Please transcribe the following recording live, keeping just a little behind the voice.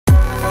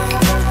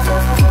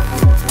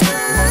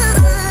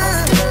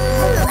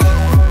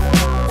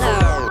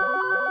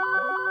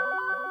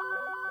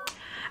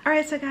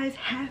so guys,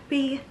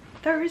 happy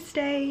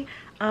Thursday.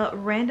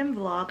 Random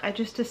vlog.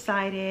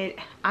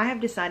 I have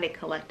decided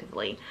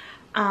collectively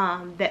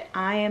that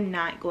I am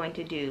not going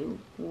to do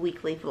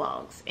weekly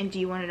vlogs. And do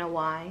you want to know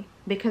why?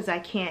 Because I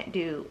can't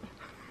do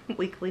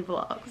weekly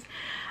vlogs.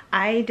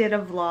 I did a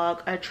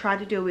vlog, I tried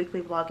to do a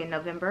weekly vlog in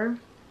November.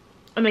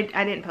 I mean,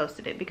 I didn't post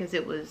it because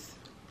it was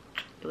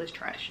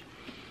trash.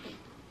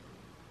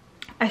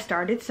 I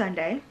started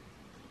Sunday,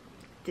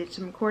 did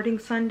some recording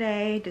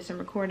Sunday, did some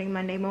recording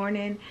Monday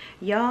morning.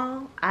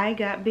 Y'all, I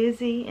got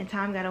busy and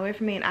time got away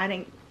from me and I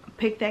didn't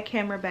pick that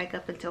camera back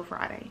up until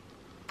Friday.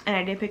 And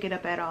I didn't pick it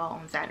up at all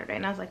on Saturday.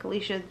 And I was like,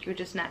 Alicia, you're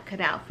just not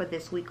cut out for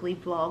this weekly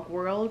vlog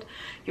world.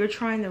 You're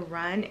trying to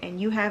run and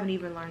you haven't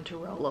even learned to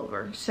roll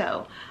over.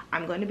 So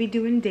I'm going to be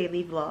doing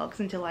daily vlogs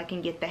until I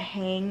can get the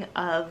hang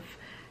of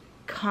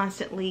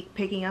constantly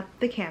picking up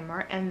the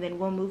camera, and then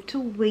we'll move to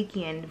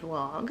weekend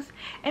vlogs,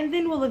 and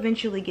then we'll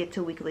eventually get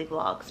to weekly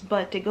vlogs.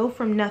 But to go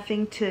from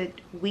nothing to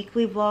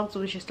weekly vlogs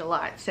was just a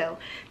lot. So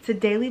it's a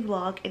daily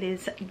vlog. It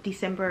is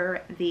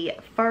December the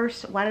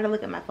 1st. Why did I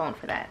look at my phone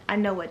for that? I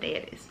know what day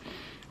it is.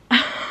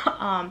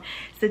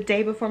 It's the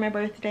day before my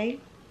birthday.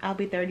 I'll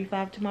be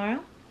 35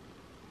 tomorrow.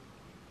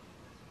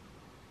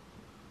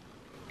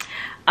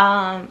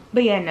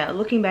 But yeah, no,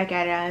 looking back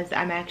at it, as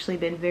I'm actually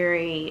been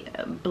very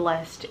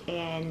blessed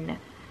and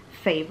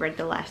favored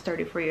the last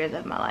 34 years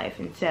of my life,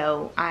 and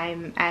so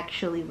I'm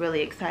actually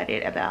really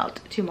excited about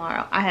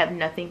tomorrow. I have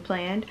nothing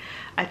planned.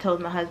 I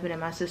told my husband and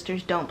my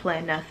sisters, don't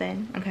plan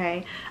nothing,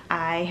 okay?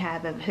 I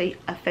have a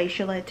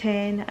facial at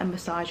 10, a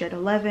massage at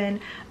 11,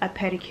 a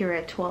pedicure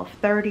at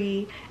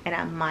 12:30, and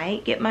I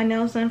might get my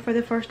nails done for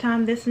the first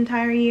time this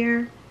entire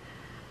year.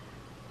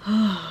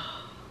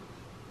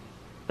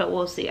 But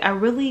we'll see. I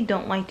really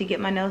don't like to get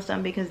my nails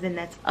done because then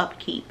that's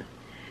upkeep.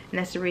 And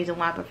that's the reason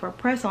why I prefer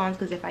press-ons,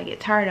 because if I get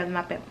tired of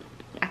them,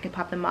 I can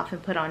pop them off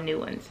and put on new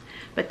ones.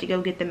 But to go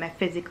get them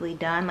physically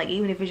done, like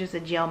even if it's just a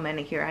gel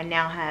manicure, I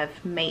now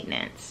have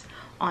maintenance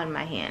on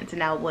my hands.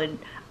 And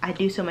I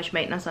do so much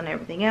maintenance on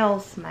everything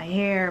else, my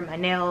hair, my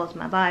nails,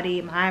 my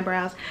body, my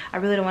eyebrows. I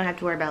really don't want to have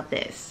to worry about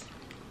this.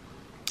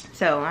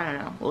 So I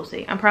don't know, we'll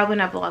see. I'm probably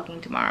not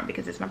vlogging tomorrow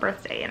because it's my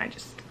birthday and I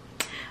just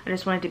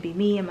want it to be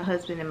me and my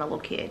husband and my little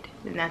kid,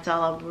 and that's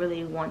all I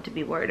really want to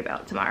be worried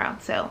about tomorrow.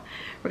 So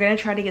we're gonna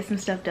try to get some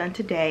stuff done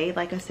today.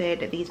 Like I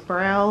said, these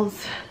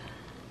brows,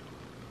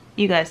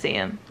 you guys see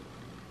them,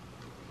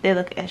 they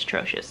look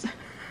atrocious.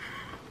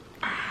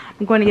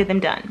 I'm going to get them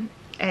done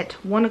at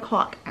 1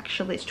 o'clock.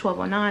 Actually, it's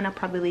 12:09. I'll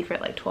probably leave for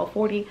at like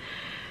 12:40.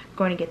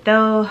 Going to get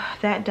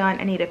that done.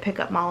 I need to pick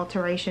up my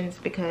alterations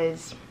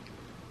because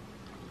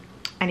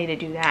I need to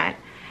do that.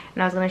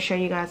 And I was going to show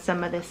you guys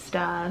some of this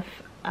stuff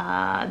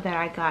that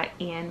I got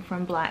in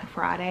from Black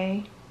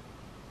Friday.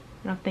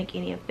 I don't think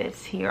any of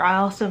this here. I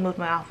also moved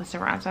my office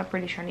around, so I'm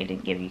pretty sure I need to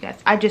give you guys,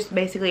 I just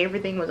basically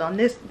everything was on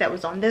this, that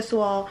was on this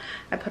wall,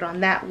 I put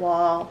on that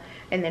wall,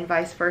 and then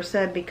vice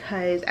versa,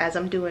 because as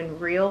I'm doing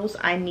reels,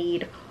 I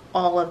need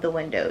all of the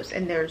windows,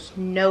 and there's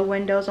no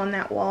windows on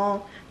that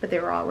wall, but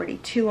there were already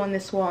 2 on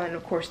this wall, and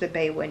of course the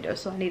bay window,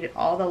 so I needed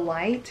all the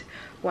light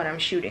when I'm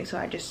shooting. So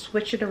I just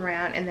switched it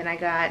around, and then I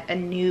got a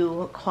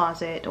new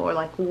closet or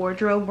like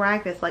wardrobe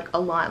rack that's like a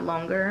lot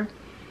longer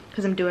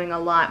because I'm doing a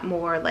lot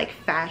more like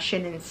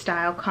fashion and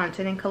style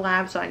content and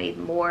collab, so I need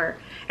more.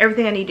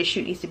 Everything I need to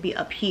shoot needs to be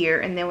up here,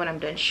 and then when I'm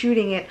done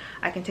shooting it,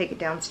 I can take it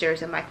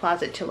downstairs in my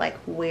closet to like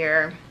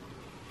wear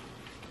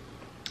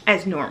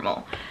as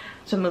normal.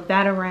 So move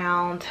that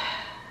around.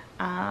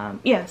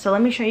 Yeah, so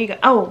let me show you guys.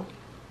 Oh,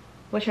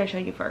 what should I show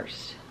you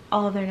first?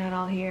 Oh, they're not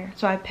all here.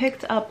 So I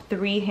picked up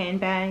 3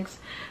 handbags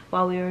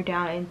while we were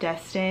down in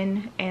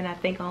Destin, and I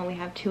think I only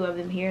have 2 of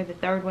them here. The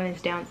third one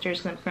is downstairs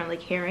because I'm currently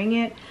carrying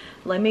it.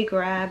 Let me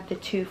grab the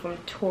 2 from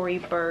Tory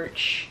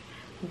Burch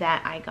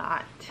that I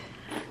got.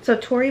 So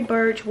Tory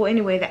Burch, well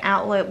anyway, the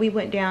outlet, we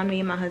went down, me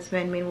and my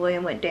husband, me and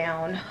William went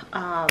down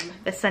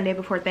the Sunday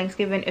before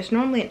Thanksgiving. It's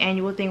normally an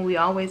annual thing. We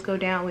always go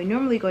down. We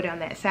normally go down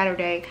that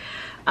Saturday,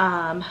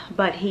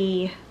 but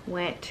he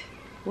went,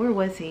 where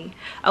was he?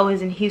 I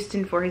was in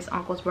Houston for his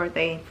uncle's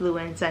birthday and flew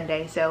in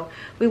Sunday. So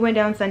we went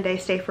down Sunday,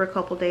 stayed for a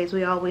couple days.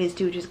 We always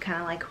do just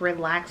kind of like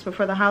relax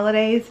before the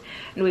holidays.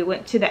 And we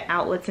went to the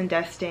outlets in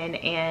Destin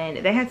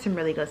and they had some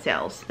really good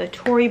sales. The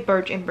Tory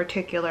Burch in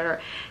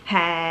particular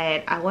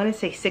had, I want to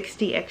say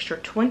 60 extra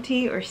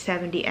 20 or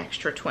 70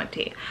 extra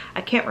 20.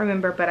 I can't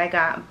remember, but I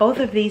got both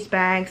of these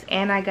bags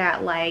and I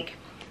got like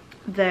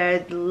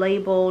the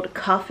labeled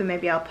cuff, and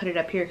maybe I'll put it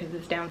up here because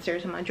it's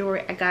downstairs in my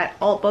jewelry. I got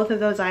both of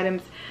those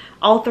items,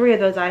 all 3 of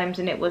those items,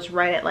 and it was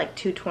right at like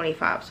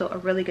 $2.25, so a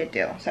really good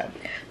deal. So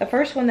the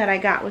first one that I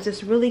got was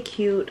this really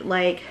cute,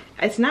 like,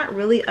 it's not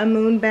really a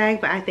moon bag,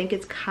 but I think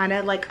it's kind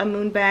of like a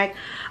moon bag.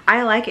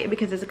 I like it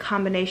because it's a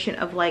combination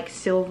of like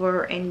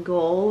silver and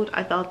gold.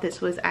 I thought this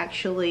was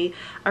actually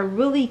a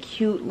really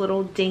cute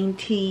little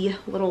dainty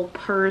little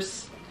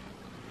purse.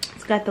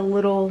 It's got the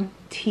little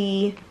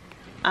T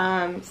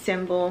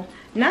symbol.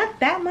 Not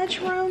that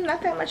much room,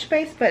 not that much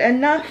space, but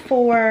enough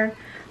for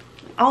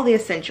all the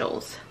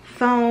essentials: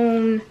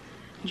 phone,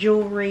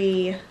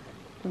 jewelry,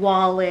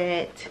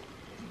 wallet,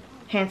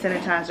 hand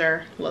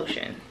sanitizer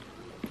lotion.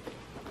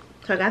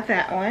 So I got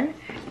that one.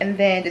 And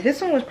then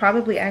this one was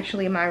probably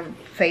actually my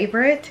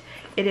favorite.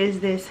 It is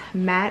this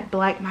matte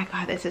black. My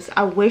God, this is,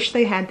 I wish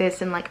they had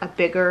this in like a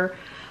bigger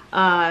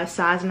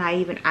size, and I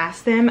even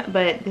asked them,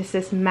 but this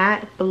is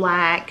matte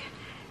black.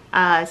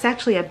 It's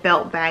actually a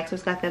belt bag, so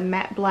it's got the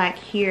matte black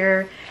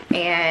here,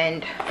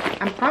 and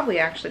I'm probably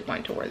actually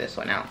going to wear this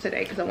one out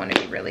today because I want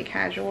to be really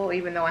casual,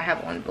 even though I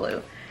have one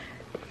blue.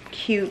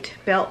 Cute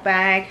belt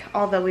bag,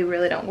 although we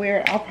really don't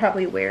wear it. I'll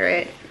probably wear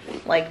it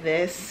like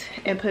this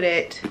and put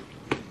it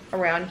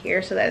around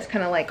here so that it's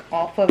kind of like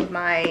off of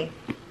my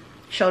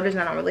shoulders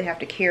and I don't really have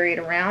to carry it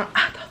around.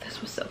 I thought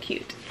this was so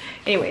cute.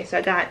 Anyway, so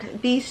I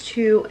got these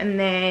two, and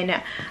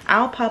then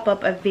I'll pop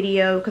up a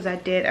video because I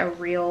did a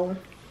reel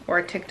or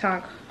a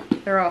TikTok.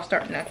 They're all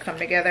starting to come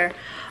together,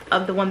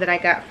 of the one that I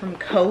got from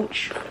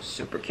Coach.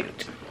 Super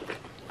cute.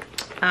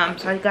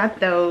 So I got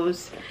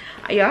those.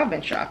 Yeah, I've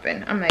been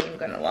shopping. I'm not even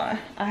gonna lie.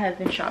 I have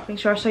been shopping.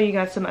 So I'll show you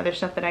guys some other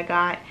stuff that I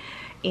got.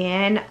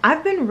 And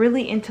I've been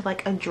really into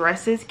like a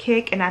dresses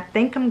kick, and I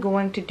think I'm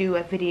going to do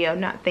a video.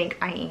 Not think,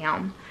 I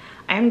am.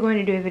 I am going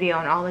to do a video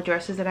on all the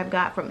dresses that I've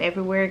got from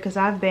everywhere, because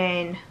I've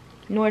been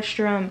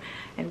Nordstrom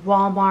and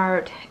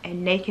Walmart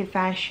and Naked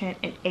Fashion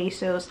and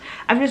ASOS.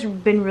 I've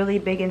just been really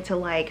big into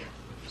like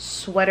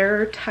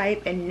sweater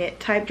type and knit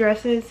type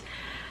dresses,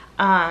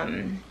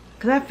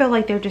 because I feel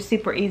like they're just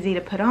super easy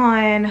to put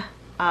on,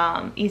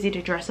 easy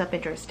to dress up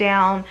and dress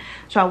down.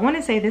 So I want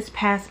to say this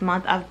past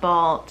month I've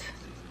bought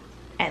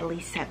at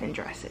least 7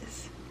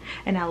 dresses,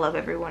 and I love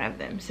every one of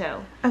them.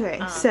 So okay,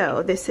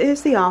 so this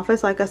is the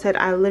office. Like I said,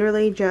 I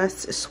literally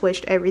just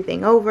switched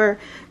everything over.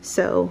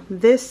 So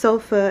this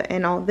sofa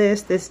and all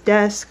this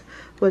desk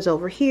was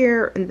over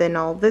here, and then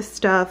all this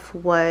stuff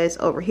was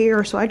over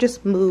here. So I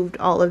just moved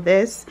all of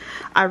this.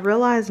 I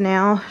realize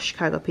now,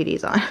 Chicago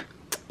PD's on.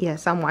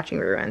 Yes, I'm watching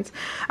reruns.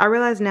 I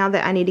realize now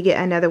that I need to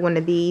get another one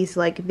of these,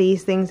 like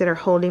these things that are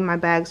holding my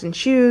bags and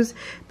shoes,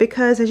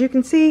 because as you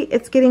can see,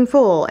 it's getting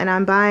full and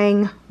I'm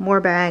buying more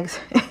bags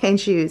and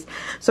shoes.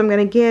 So I'm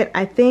gonna get,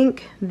 I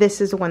think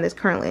this is the one that's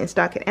currently in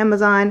stock at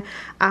Amazon.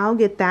 I'll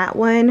get that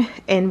one,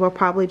 and we'll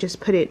probably just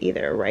put it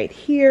either right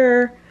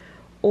here,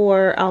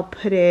 or I'll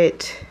put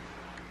it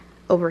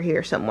over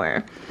here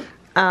somewhere.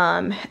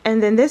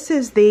 And then this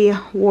is the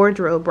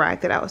wardrobe rack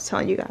that I was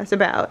telling you guys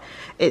about.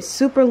 It's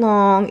super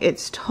long,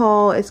 it's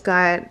tall, it's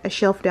got a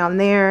shelf down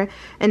there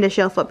and a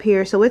shelf up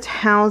here, so it's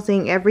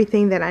housing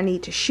everything that I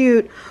need to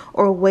shoot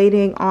or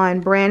waiting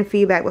on brand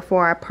feedback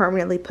before I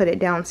permanently put it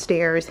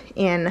downstairs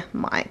in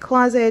my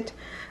closet.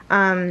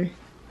 The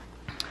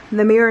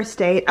mirror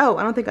stayed. Oh,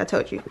 I don't think I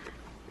told you.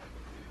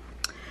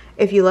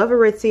 If you love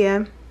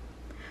Aritzia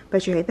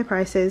but you hate the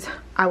prices,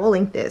 I will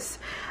link this.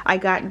 I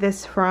got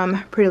this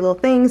from Pretty Little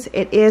Things.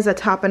 It is a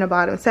top and a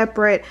bottom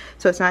separate,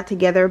 so it's not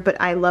together, but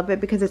I love it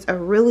because it's a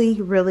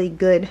really, really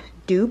good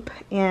dupe,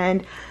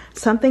 and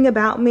something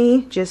about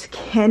me just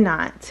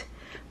cannot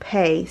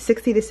pay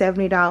 $60 to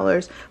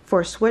 $70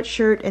 for a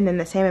sweatshirt and then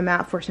the same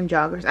amount for some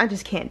joggers. I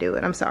just can't do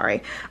it. I'm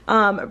sorry.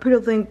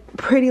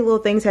 Pretty Little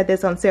Things had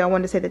this on sale. I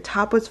wanted to say the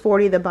top was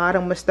 $40, the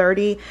bottom was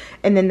 $30,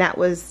 and then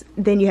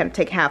then you had to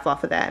take half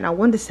off of that. And I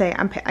wanted to say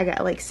I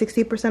got like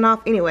 60%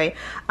 off. Anyway,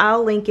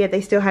 I'll link it.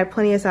 They still had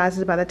plenty of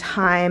sizes by the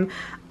time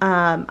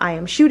I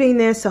am shooting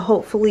this, so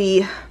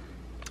hopefully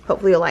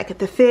you'll like it.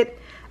 The fit,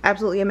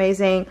 absolutely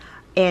amazing.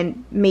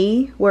 And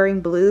me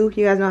wearing blue,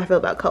 you guys know how I feel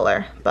about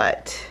color,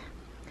 but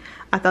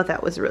I thought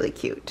that was really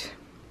cute.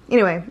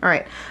 Anyway, all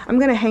right, I'm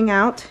gonna hang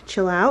out,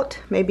 chill out,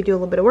 maybe do a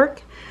little bit of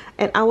work,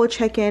 and I will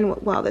check in.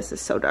 Wow, this is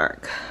so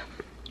dark.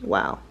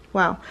 Wow.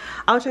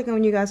 I'll check in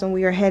with you guys when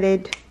we are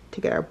headed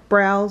to get our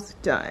brows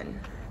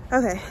done.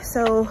 Okay,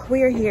 so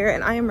we are here,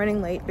 and I am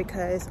running late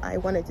because I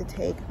wanted to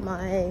take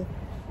my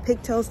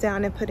pigtails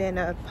down and put in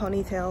a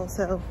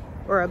ponytail,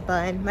 or a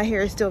bun. My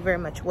hair is still very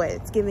much wet.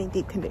 It's giving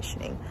deep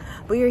conditioning.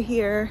 We are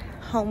here,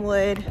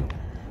 Homewood,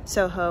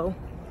 Soho.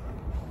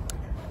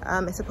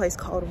 It's a place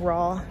called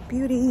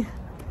RawwBeauty.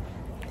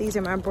 These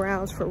are my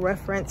brows for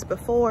reference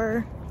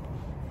before.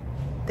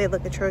 They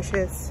look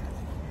atrocious.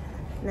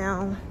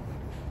 Now,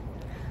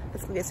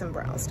 let's go get some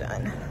brows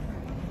done.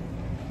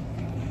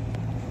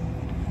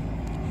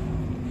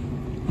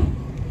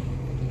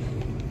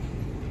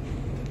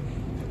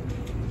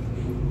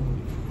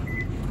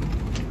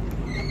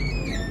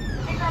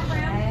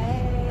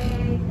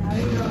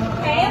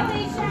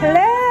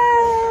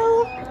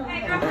 Hello.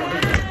 Hey,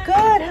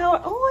 good.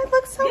 Oh, it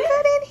looks so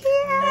good in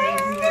here. How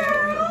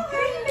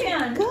you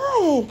been?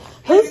 Good.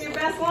 Who's your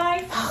best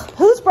life?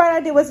 Whose bright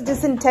idea was it to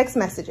send text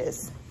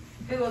messages?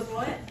 It was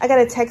what? I got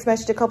a text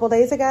message a couple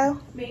days ago.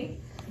 Me.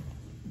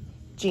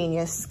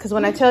 Genius. Because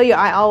when I tell you,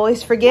 I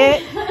always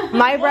forget.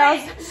 My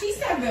brows. She's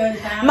so good.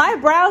 Pal. My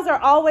brows are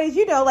always,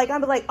 you know, like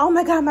I'm like, oh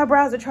my god, my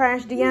brows are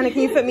trash. Deanna,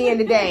 can you put me in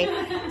today?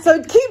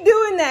 So keep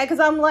doing that, because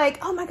I'm like,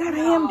 oh my god, I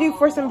am due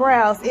for some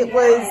brows. It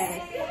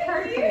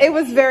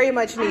was very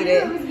much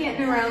needed. I was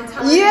getting around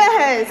time.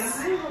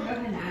 Yes.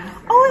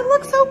 Oh, it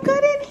looks so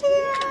good in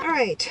here. All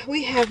right,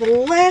 we have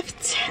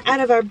left out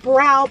of our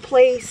brow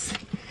place.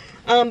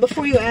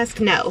 Before you ask,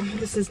 no,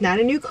 this is not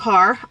a new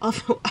car,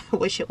 although I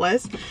wish it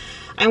was.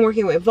 I'm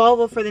working with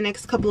Volvo for the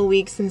next couple of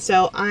weeks, and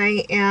so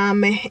I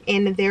am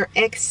in their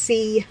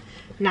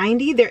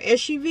XC90, their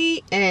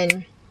SUV,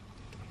 and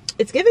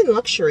it's giving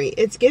luxury.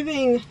 It's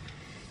giving,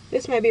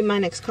 this might be my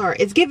next car.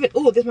 It's giving,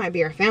 oh, this might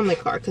be our family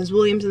car, because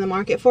William's in the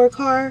market for a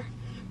car,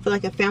 for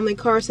like a family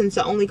car, since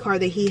the only car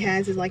that he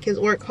has is like his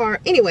work car.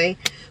 Anyway,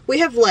 we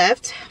have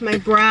left. My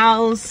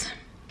brows,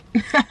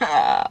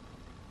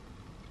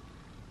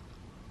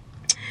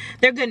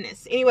 they're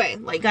goodness. Anyway,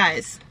 like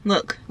guys,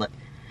 look.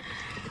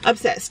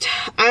 Obsessed.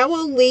 I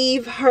will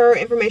leave her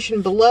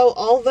information below,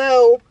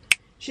 although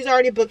she's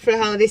already booked for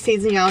the holiday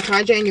season, y'all.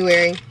 Try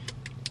January.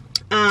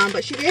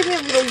 But she gave me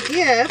a little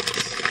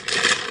gift.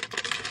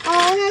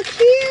 Oh, how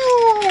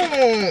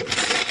cute.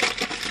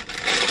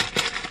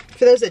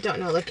 For those that don't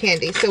know, I love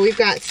candy. So we've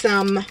got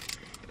some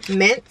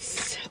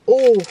mints.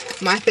 Oh,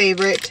 my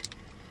favorite.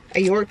 A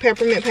York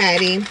peppermint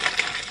patty.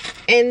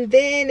 And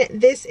then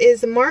this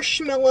is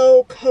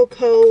marshmallow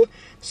cocoa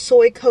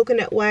soy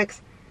coconut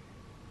wax.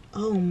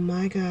 Oh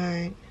my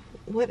god.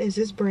 What is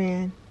this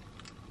brand?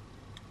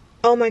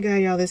 Oh my god,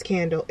 y'all, this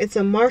candle. It's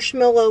a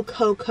marshmallow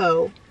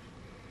cocoa.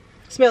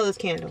 Smell this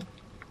candle.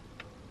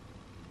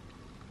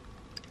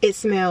 It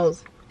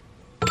smells.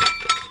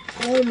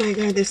 Oh my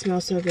god, this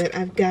smells so good.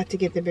 I've got to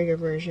get the bigger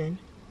version.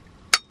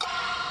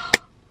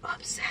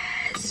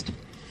 Obsessed.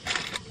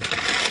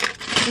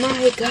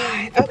 My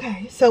god.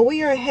 Okay, so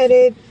we are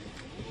headed.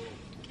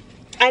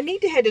 I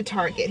need to head to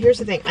Target. Here's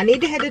the thing. I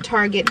need to head to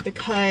Target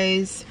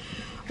because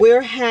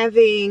we're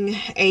having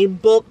a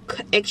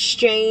book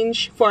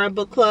exchange for our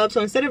book club.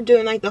 So instead of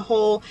doing like the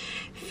whole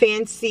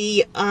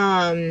fancy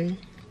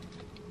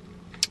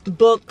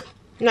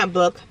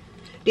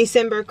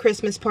December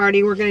Christmas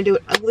party, we're going to do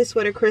an ugly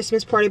sweater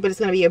Christmas party, but it's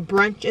going to be a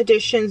brunch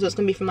edition, so it's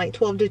going to be from like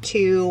 12 to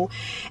 2.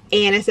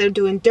 And instead of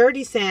doing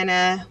Dirty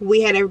Santa,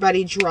 we had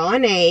everybody draw a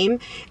name,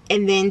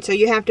 and then so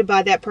you have to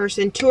buy that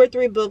person 2 or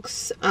 3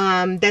 books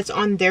that's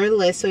on their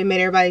list. So we made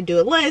everybody do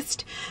a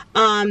list.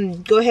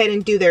 Go ahead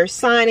and do their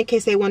sign in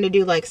case they want to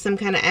do like some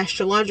kind of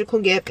astrological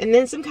gift, and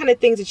then some kind of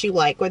things that you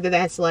like, whether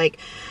that's like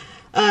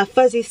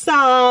fuzzy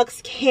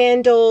socks,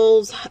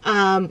 candles.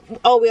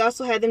 Oh, we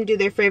also had them do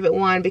their favorite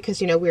wine because,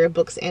 you know, we're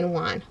books and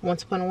wine.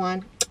 Once upon a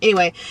wine.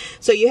 Anyway,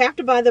 so you have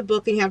to buy the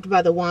book and you have to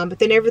buy the wine, but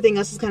then everything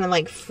else is kind of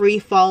like free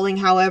falling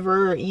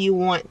however you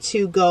want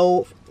to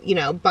go, you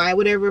know, buy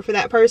whatever for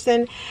that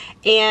person.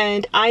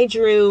 And I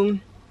drew,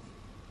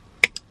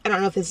 I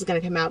don't know if this is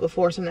going to come out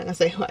before, so I'm not going to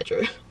say who I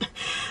drew.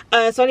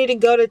 So I need to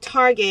go to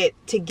Target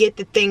to get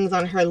the things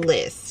on her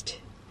list.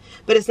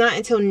 But it's not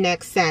until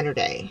next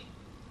Saturday.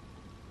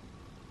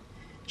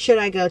 Should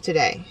I go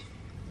today?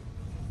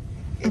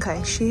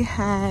 Okay, she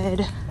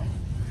had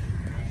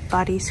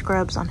body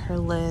scrubs on her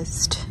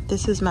list.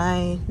 This is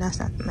my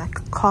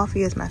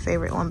coffee is my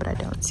favorite one, but I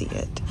don't see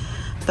it.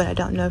 But I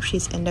don't know if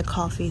she's into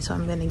coffee, so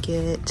I'm gonna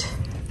get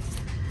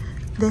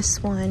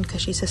this one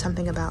because she said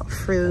something about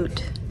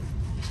fruit.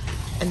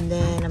 And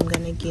then I'm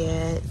gonna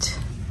get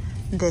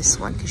this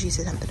one because she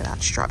said something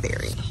about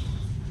strawberry.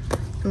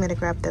 I'm gonna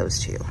grab those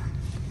two.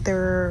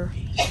 They're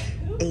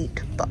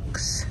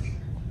 $8.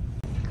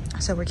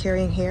 So we're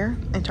carrying hair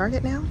in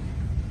Target now.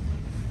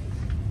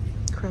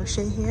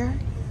 Crochet hair.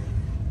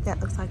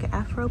 That looks like an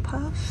afro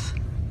puff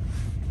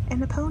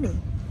and a pony.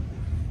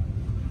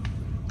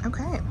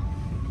 Okay.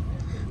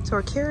 So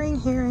we're carrying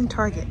hair in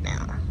Target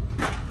now.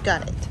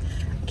 Got it.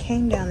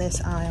 Came down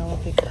this aisle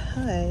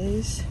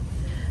because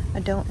I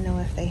don't know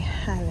if they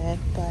have it,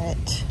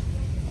 but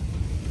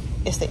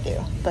yes they do,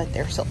 but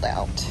they're sold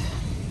out,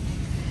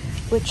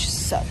 which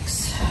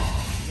sucks.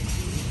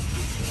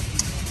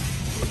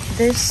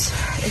 This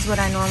is what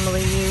I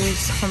normally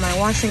use for my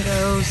wash and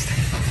goes.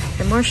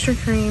 The moisture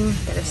cream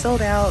that is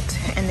sold out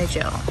and the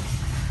gel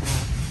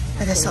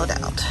that is sold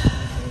out.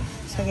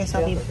 So I guess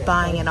I'll be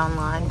buying it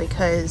online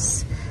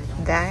because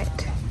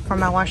that for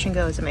my wash and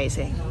go is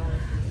amazing.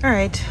 All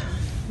right,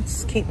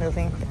 let's keep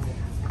moving.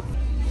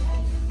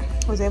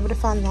 I was able to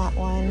find that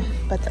one,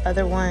 but the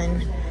other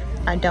one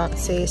I don't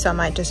see, so I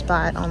might just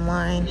buy it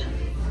online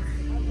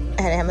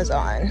at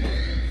Amazon.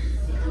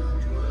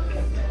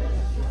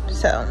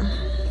 So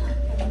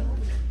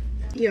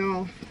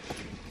y'all,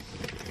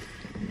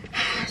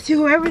 to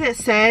whoever that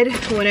said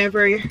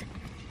whenever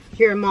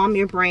you're a mom,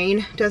 your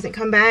brain doesn't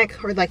come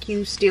back, or like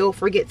you still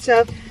forget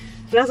stuff,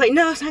 but I was like,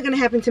 no, it's not gonna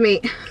happen to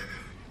me.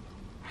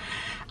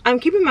 I'm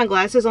keeping my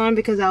glasses on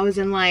because I was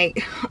in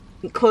like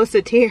close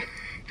to tears.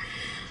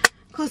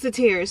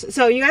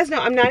 So you guys know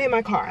I'm not in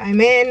my car.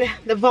 I'm in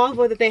the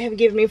Volvo that they have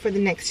given me for the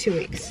next 2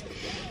 weeks.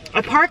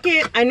 I park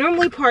it, I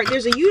normally park,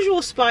 there's a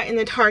usual spot in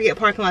the Target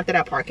parking lot that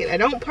I park it. I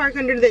don't park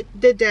under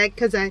the deck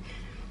because I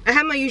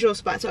have my usual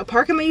spot. So I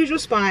park in my usual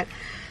spot.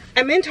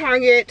 I'm in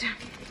Target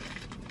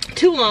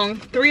too long.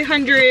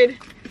 300.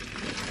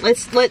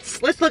 Let's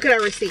look at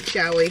our receipt,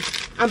 shall we?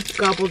 I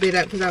gobbled it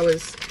up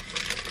because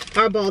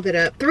I balled it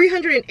up.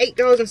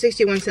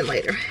 $308.61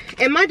 later.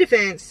 In my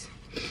defense,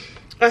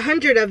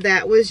 100 of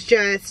that was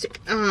just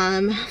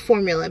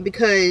formula,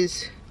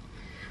 because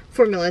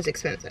formula is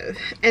expensive.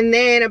 And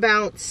then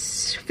about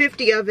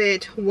 50 of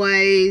it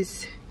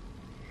was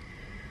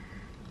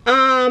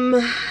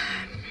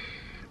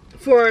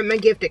for my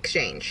gift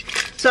exchange.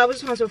 So I was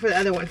responsible for the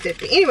other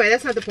 150. Anyway,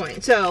 that's not the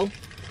point. So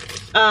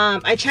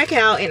I check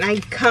out and I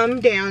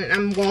come down and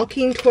I'm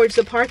walking towards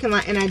the parking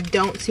lot and I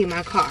don't see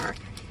my car.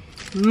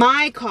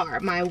 My car,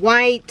 my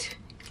white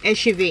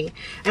SUV,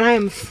 and I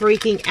am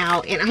freaking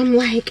out. And I'm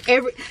like,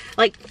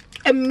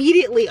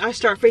 immediately I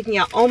start freaking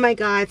out. Oh my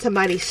God,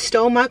 somebody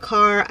stole my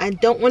car. I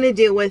don't want to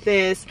deal with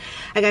this.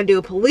 I gotta do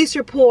a police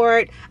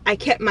report. I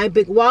kept my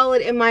big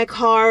wallet in my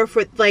car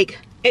for like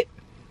it.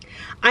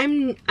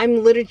 I'm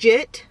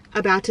legit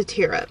about to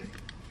tear up.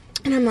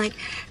 And I'm like,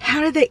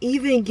 how did they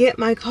even get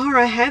my car?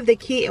 I have the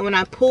key. And when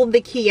I pulled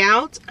the key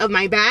out of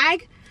my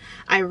bag,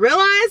 I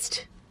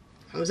realized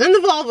I was in the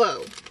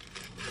Volvo.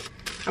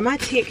 Am I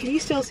can you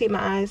still see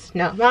my eyes?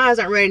 No, my eyes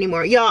aren't red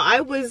anymore. Y'all, I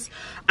was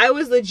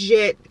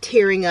legit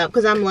tearing up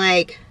because I'm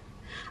like,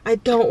 I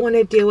don't want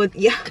to deal with,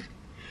 yeah,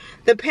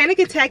 the panic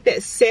attack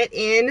that set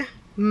in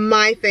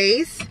my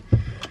face.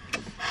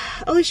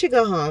 Alicia,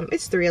 go home.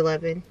 It's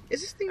 3:11.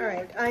 Is this thing? All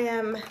right, I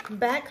am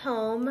back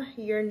home.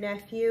 Your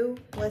nephew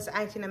was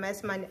acting a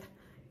mess.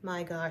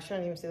 My gosh, I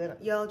don't even see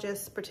that. Y'all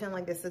just pretend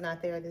like this is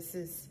not there. This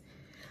is,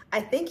 I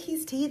think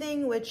he's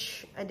teething,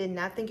 which I did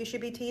not think you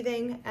should be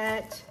teething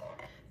at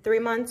 3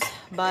 months,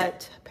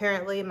 but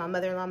apparently my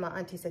mother-in-law, my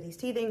auntie said he's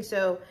teething,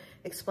 so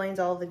explains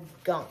all the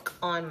gunk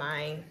on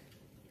my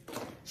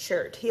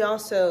shirt. He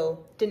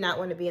also did not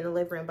want to be in the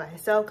living room by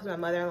himself because my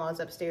mother-in-law is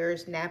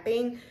upstairs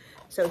napping,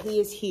 so he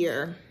is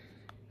here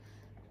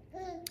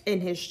in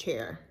his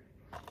chair.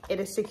 It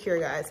is secure,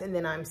 guys, and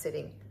then I'm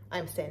standing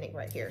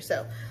right here.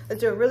 So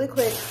let's do a really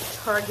quick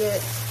Target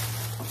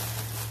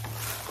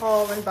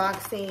haul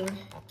unboxing.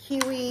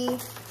 Kiwi.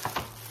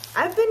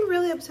 I've been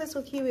really obsessed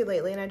with kiwi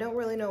lately, and I don't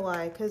really know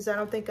why, because I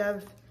don't think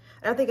I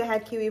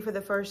had kiwi for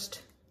the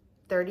first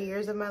 30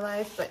 years of my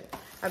life, but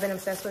I've been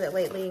obsessed with it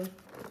lately.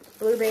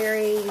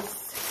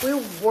 Blueberries. We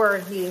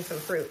were needing some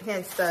fruit,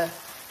 hence the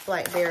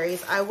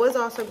blackberries. I was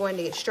also going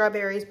to get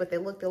strawberries, but they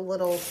looked a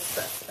little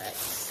suspect.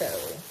 So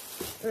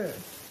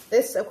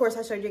this, of course,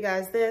 I showed you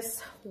guys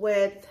this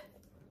with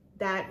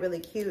that really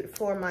cute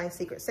for my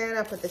Secret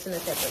Santa. I put this in a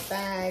separate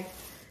bag.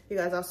 You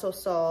guys also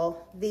saw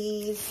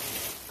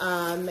these.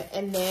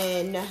 And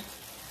then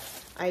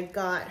I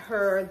got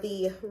her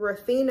the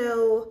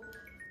Ruffino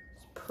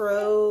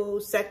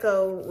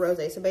Prosecco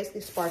Rosé. So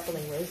basically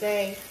sparkling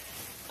rosé.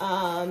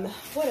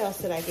 What else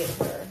did I get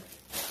her?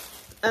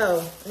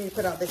 Oh, I need to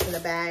put all this in the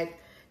bag.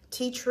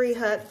 Tea Tree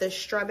Hut, the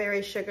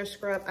strawberry sugar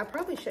scrub. I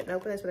probably shouldn't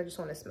open this, but I just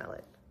want to smell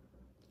it.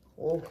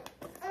 Oh.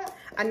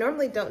 I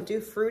normally don't do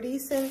fruity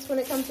scents when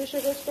it comes to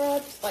sugar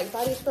scrubs. Like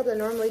body scrubs, I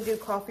normally do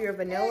coffee or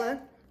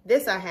vanilla.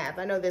 This I have.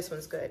 I know this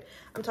one's good.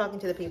 I'm talking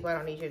to the people. I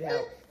don't need you to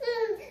help.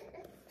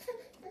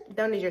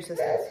 Don't need your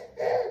assistance.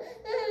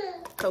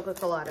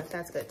 Coca-Cola,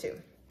 that's good too.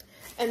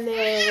 And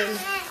then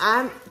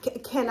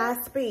can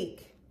I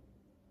speak?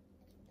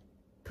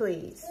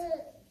 Please.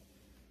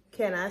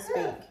 Can I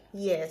speak?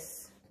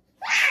 Yes.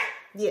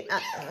 Yeah,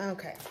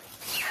 okay.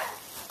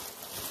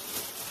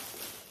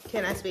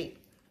 Can I speak?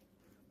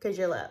 Because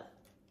you're loud.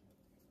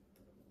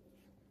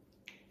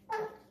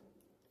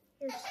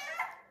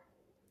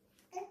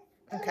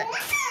 Okay.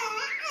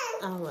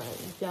 All right.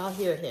 Y'all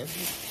hear him.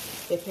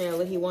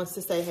 Apparently he wants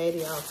to say hey to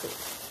y'all too.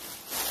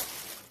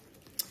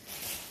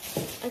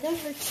 I got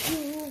her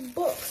 2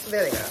 books.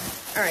 There they go.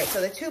 All right.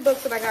 So the 2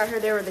 books that I got her,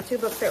 they were the 2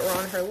 books that were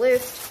on her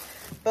list.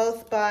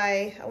 Both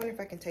by, I wonder if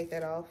I can take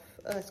that off.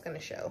 Oh, it's going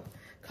to show.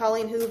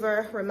 Colleen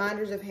Hoover,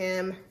 Reminders of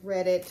Him,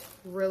 read it,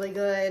 really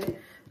good.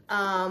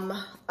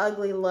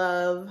 Ugly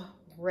Love,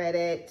 read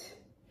it.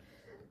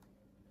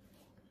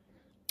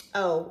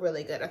 Oh,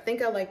 really good. I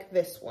think I like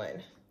this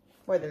one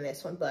more than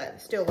this one,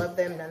 but still love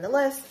them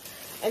nonetheless.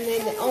 And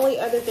then the only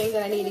other thing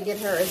that I need to get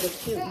her is a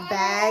cute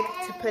bag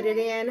to put it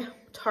in.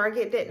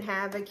 Target didn't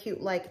have a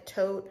cute like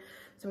tote,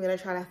 so I'm going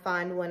to try to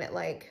find one at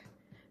like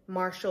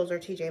Marshalls or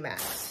TJ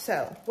Maxx.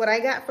 So what I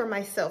got for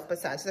myself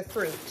besides the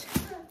fruit,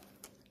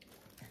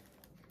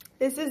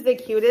 this is the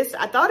cutest.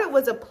 I thought it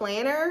was a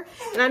planner,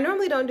 and I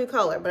normally don't do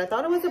color, but I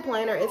thought it was a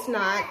planner. It's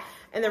not.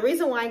 And the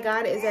reason why I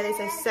got it is that it's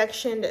a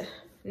sectioned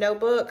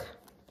notebook.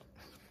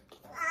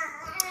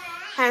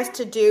 Has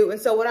to do,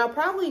 and so what I'll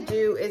probably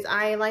do is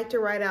I like to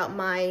write out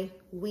my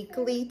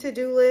weekly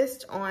to-do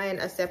list on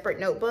a separate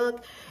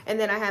notebook, and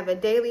then I have a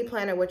daily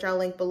planner, which I'll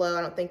link below.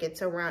 I don't think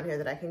it's around here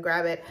that I can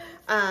grab it.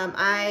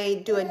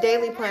 I do a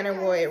daily planner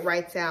where it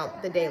writes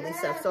out the daily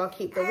stuff, so I'll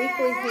keep the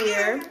weekly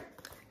here,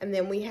 and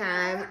then we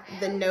have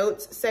the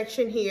notes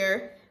section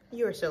here.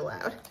 You are so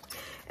loud.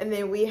 And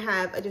then we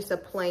have just a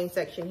plain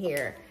section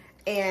here.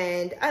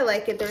 And I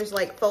like it. There's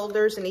like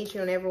folders in each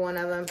and every one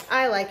of them.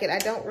 I like it. I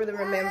don't really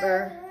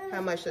remember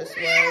how much this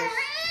was.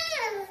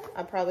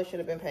 I probably should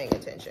have been paying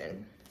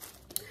attention.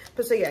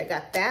 But so yeah, I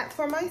got that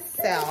for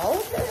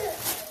myself.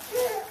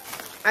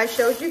 I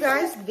showed you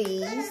guys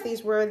these.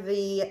 These were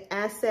the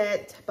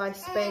Asset by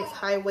Spanx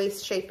high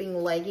waist shaping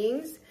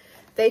leggings.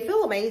 They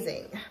feel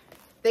amazing.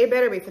 They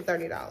better be for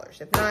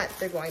 $30. If not,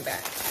 they're going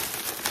back.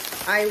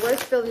 I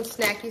was feeling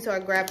snacky, so I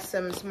grabbed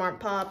some Smart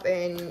Pop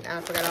and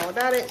I forgot all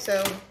about it. So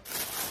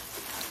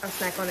I'll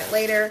snack on it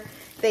later.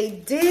 They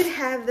did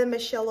have the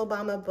Michelle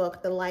Obama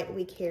book, The Light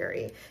We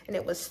Carry, and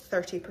it was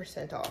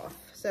 30% off.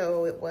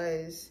 So it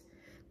was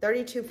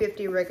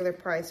 $32.50 regular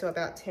price, so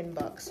about 10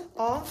 bucks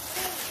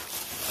off.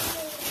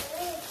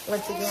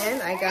 Once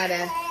again, I got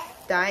a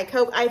Diet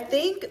Coke. I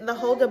think the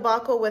whole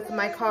debacle with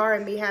my car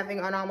and me having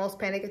an almost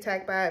panic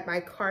attack by my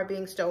car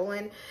being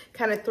stolen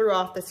kind of threw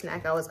off the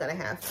snack I was gonna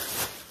have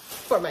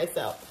for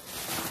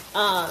myself.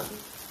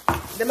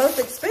 The most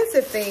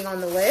expensive thing on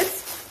the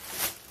list,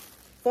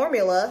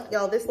 formula.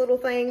 Y'all, this little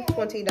thing,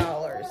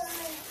 $20.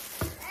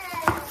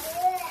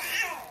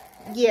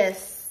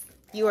 Yes,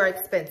 you are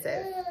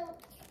expensive.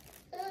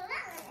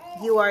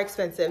 You are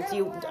expensive.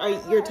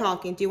 You're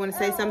talking. Do you want to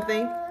say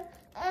something?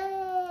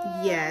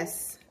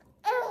 Yes.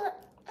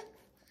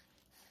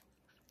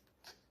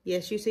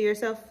 Yes, you see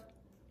yourself?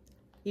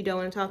 You don't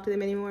want to talk to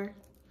them anymore?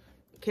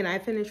 Can I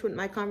finish with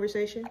my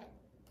conversation?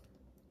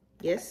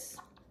 Yes?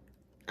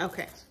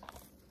 Okay.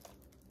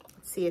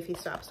 Let's see if he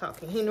stops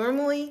talking. He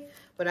normally,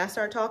 when I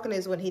start talking,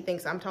 is when he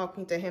thinks I'm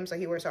talking to him, so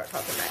he will start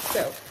talking back.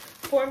 So,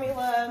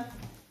 formula.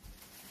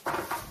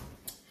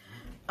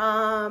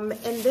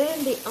 And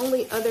then the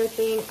only other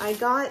thing, I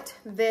got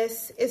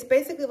this, it's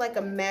basically like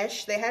a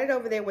mesh. They had it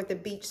over there with the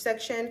beach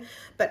section,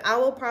 but I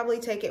will probably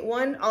take it,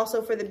 one,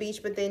 also for the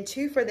beach, but then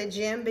two, for the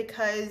gym,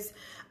 because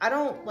I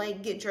don't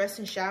like get dressed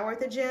and shower at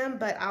the gym,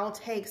 but I'll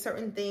take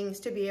certain things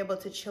to be able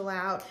to chill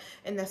out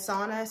in the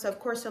sauna. So of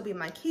course there'll be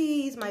my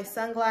keys, my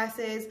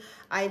sunglasses.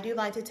 I do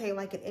like to take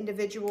like an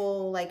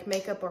individual like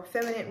makeup or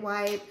feminine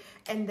wipe,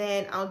 and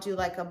then I'll do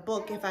like a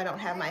book if I don't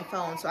have my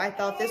phone. So I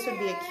thought this would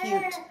be a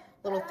cute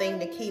little thing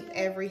to keep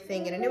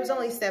everything in, and it was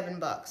only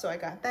 $7, so I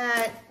got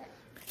that.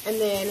 And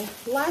then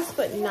last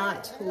but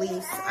not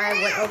least, I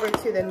went over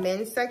to the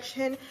men's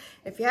section.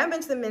 If you haven't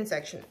been to the men's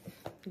section,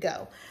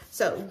 go.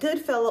 So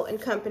Goodfellow and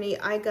Company,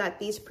 I got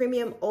these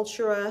premium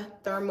ultra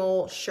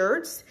thermal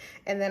shirts,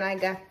 and then I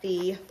got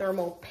the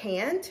thermal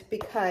pant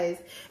because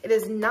it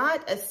is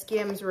not a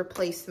Skims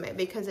replacement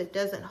because it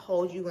doesn't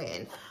hold you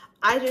in.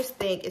 I just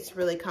think it's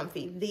really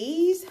comfy.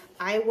 These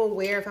I will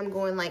wear if I'm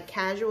going like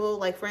casual.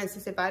 Like for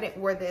instance, if I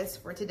didn't wear this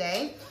for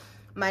today,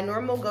 my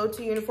normal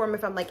go-to uniform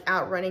if I'm like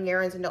out running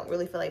errands and don't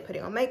really feel like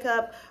putting on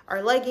makeup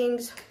are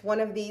leggings, one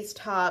of these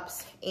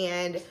tops,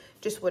 and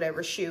just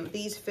whatever shoe.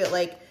 These fit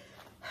like,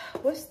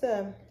 what's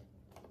the,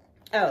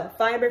 oh,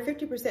 fiber,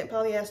 50%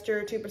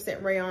 polyester,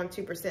 2% rayon,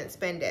 2%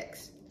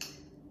 spandex.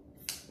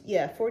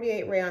 Yeah,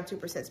 48 rayon, 2%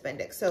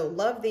 spandex. So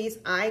love these.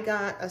 I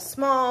got a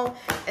small,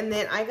 and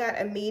then I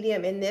got a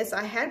medium in this.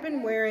 I had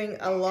been wearing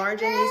a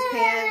large in these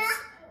pants,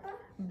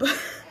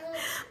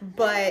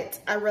 but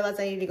I realized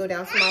I needed to go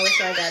down smaller,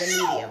 so I got a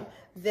medium.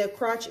 The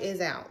crotch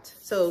is out,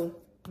 so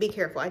be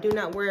careful. I do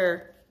not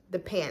wear the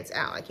pants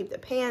out. I keep the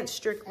pants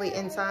strictly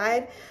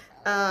inside.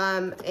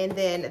 And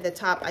then the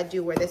top, I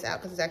do wear this out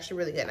because it's actually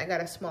really good. And I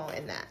got a small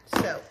in that.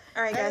 So,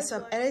 all right, guys, so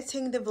I'm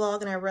editing the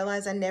vlog and I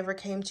realized I never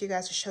came to you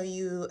guys to show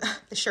you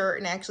the shirt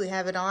and actually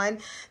have it on.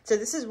 So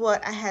this is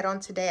what I had on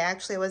today.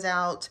 Actually, I was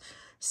out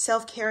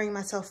self-caring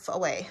myself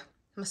away.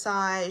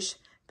 Massage,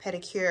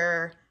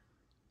 pedicure.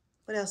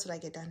 What else did I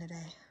get done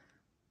today?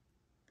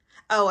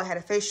 Oh, I had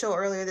a facial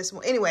earlier this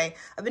morning. Anyway,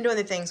 I've been doing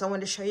the thing, so I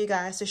wanted to show you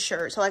guys the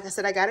shirt. So like I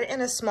said, I got it in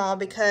a small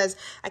because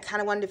I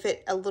kind of wanted to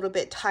fit a little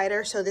bit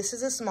tighter. So this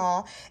is a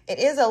small. It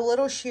is a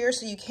little sheer,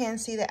 so you can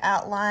see the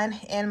outline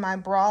in my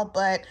bra,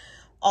 but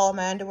all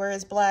my underwear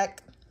is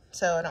black,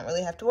 so I don't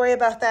really have to worry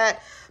about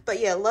that. But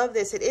yeah, love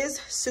this. It is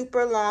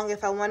super long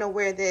if I want to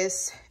wear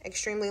this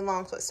extremely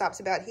long, so it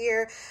stops about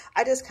here.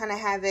 I just kind of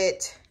have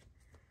it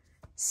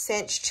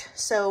cinched,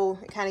 so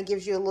it kind of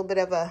gives you a little bit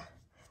of a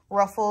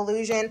ruffle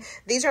illusion.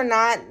 These are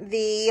not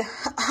the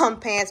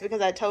pants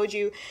because I told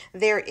you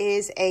there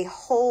is a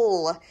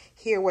hole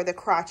here where the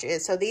crotch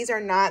is. So these are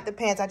not the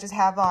pants. I just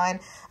have on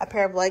a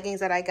pair of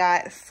leggings that I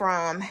got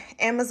from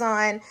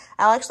Amazon.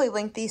 I'll actually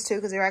link these two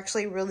because they're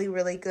actually really,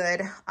 really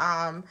good.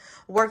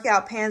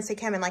 Workout pants. They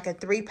come in like a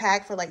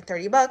 3-pack for like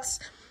 $30.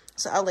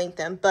 So I'll link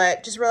them.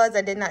 But just realized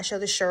I did not show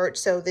the shirt.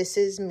 So this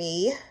is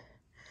me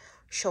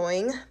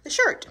showing the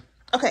shirt.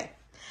 Okay,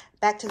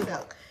 back to the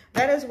book.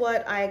 That is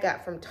what I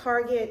got from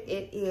Target.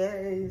 It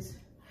is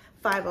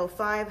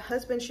 5:05.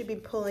 Husband should be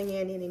pulling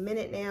in any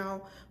minute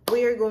now.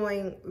 We are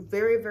going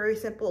very, very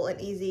simple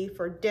and easy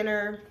for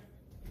dinner.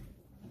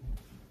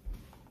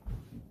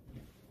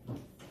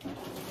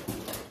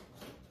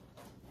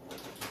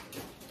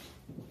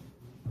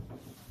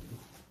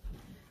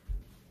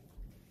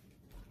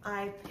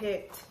 I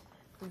picked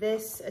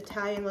this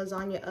Italian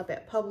lasagna up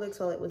at Publix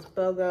while it was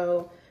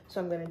BOGO. So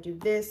I'm gonna do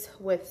this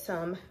with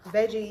some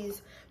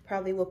veggies.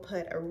 Probably will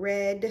put a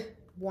red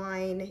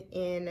wine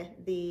in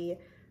the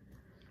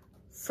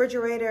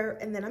refrigerator,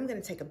 and then I'm gonna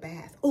take a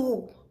bath.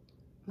 Ooh,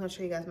 I'm gonna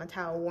show you guys my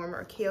towel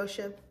warmer.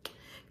 Kiosha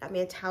got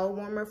me a towel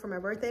warmer for my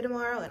birthday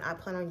tomorrow, and I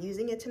plan on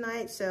using it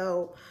tonight.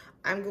 So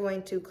I'm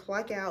going to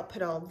clock out,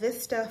 put all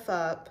this stuff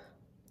up,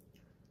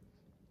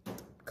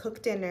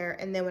 cook dinner,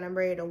 and then when I'm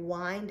ready to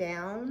wind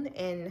down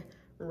and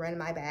run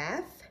my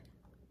bath,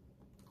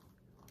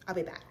 I'll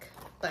be back.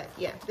 But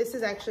yeah, this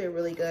is actually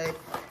really good,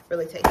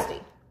 really tasty.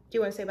 Do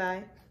you want to say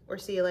bye or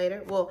see you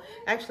later? Well,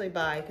 actually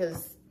bye,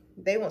 because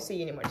they won't see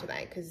you anymore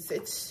tonight because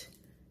it's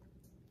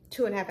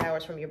 2.5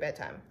 hours from your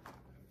bedtime.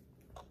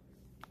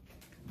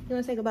 You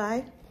want to say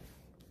goodbye?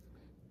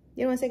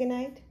 You don't want to say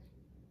goodnight?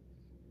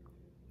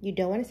 You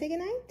don't want to say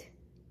goodnight?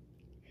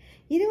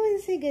 You don't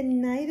want to say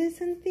goodnight or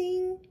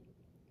something?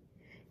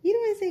 You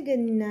don't want to say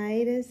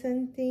goodnight or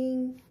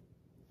something?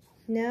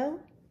 No?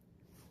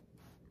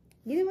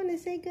 You don't want to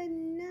say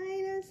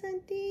goodnight or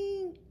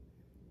something?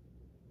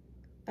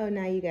 Oh,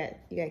 now you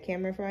got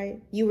camera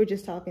fright? You were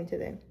just talking to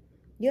them.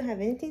 You don't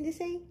have anything to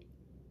say?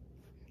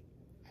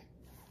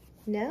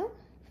 No?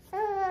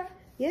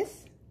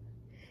 Yes?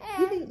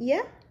 You think,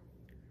 yeah?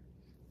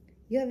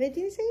 You have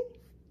anything to say?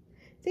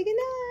 Say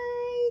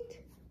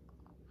goodnight.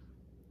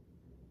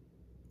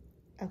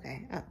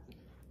 Okay.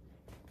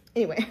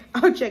 Anyway,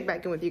 I'll check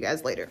back in with you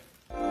guys later.